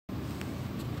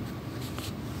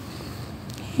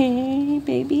Hey,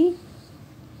 baby.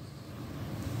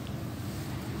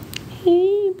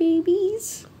 Hey,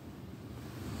 babies.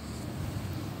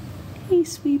 Hey,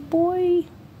 sweet boy.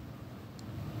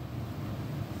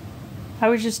 I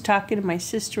was just talking to my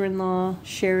sister-in-law,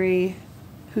 Sherry,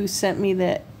 who sent me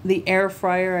the air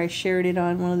fryer. I shared it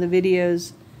on one of the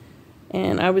videos.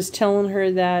 And I was telling her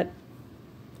that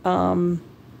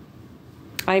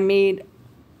I made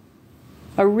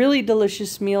a really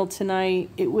delicious meal tonight.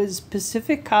 It was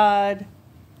Pacific cod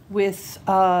with,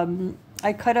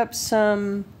 I cut up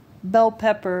some bell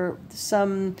pepper,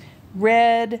 some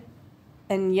red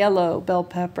and yellow bell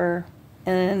pepper,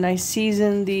 and I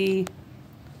seasoned the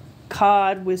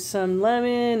cod with some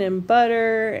lemon and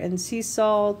butter and sea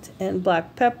salt and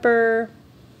black pepper,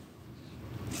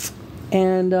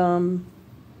 and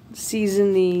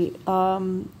seasoned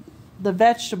the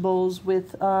vegetables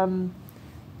with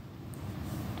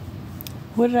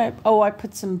what did I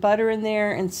put some butter in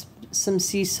there and some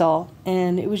sea salt,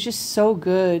 and it was just so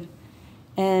good.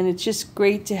 And it's just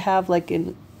great to have like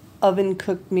an oven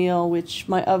cooked meal, which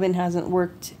my oven hasn't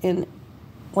worked in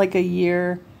like a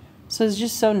year, so it's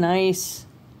just so nice.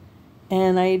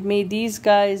 And I had made these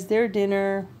guys their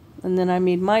dinner, and then I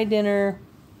made my dinner,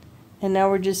 and now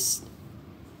we're just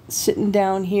sitting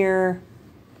down here,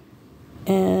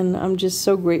 and I'm just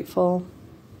so grateful,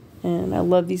 and I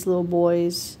love these little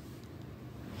boys.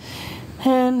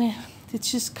 And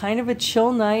it's just kind of a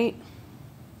chill night,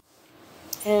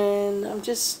 and I'm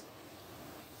just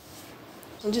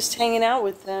hanging out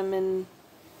with them, and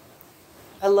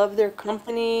I love their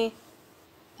company.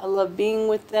 I love being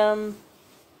with them,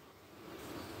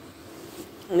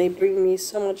 and they bring me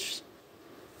so much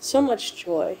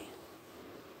joy.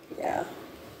 Yeah,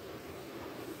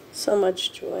 so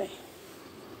much joy.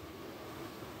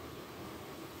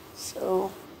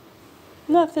 So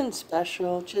nothing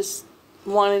special, just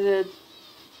wanted to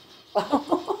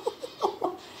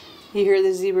you hear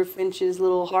the zebra finches,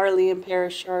 little Harley and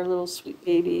Parrish, are little sweet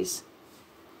babies.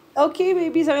 Okay,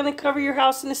 babies, I'm going to cover your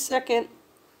house in a second.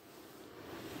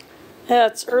 Yeah,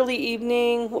 it's early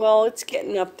evening. Well, it's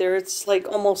getting up there. It's like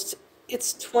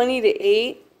it's 20 to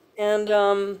 8, and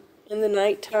in the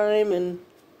nighttime, and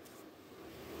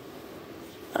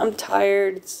I'm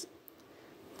tired. It's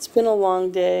been a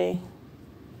long day.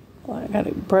 Well, I got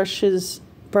to brush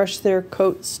their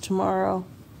coats tomorrow.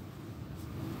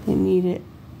 They need it.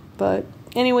 But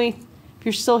anyway, if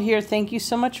you're still here, thank you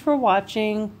so much for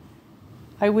watching.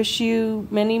 I wish you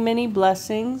many, many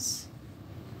blessings.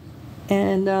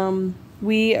 And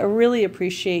we really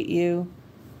appreciate you.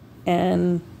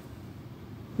 And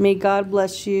may God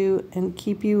bless you and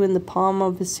keep you in the palm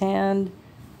of His hand.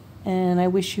 And I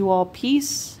wish you all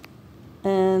peace.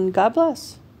 And God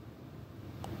bless.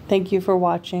 Thank you for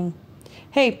watching.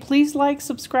 Hey, please like,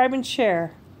 subscribe, and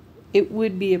share. It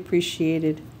would be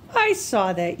appreciated. I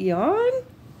saw that yawn.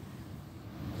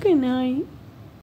 Good night.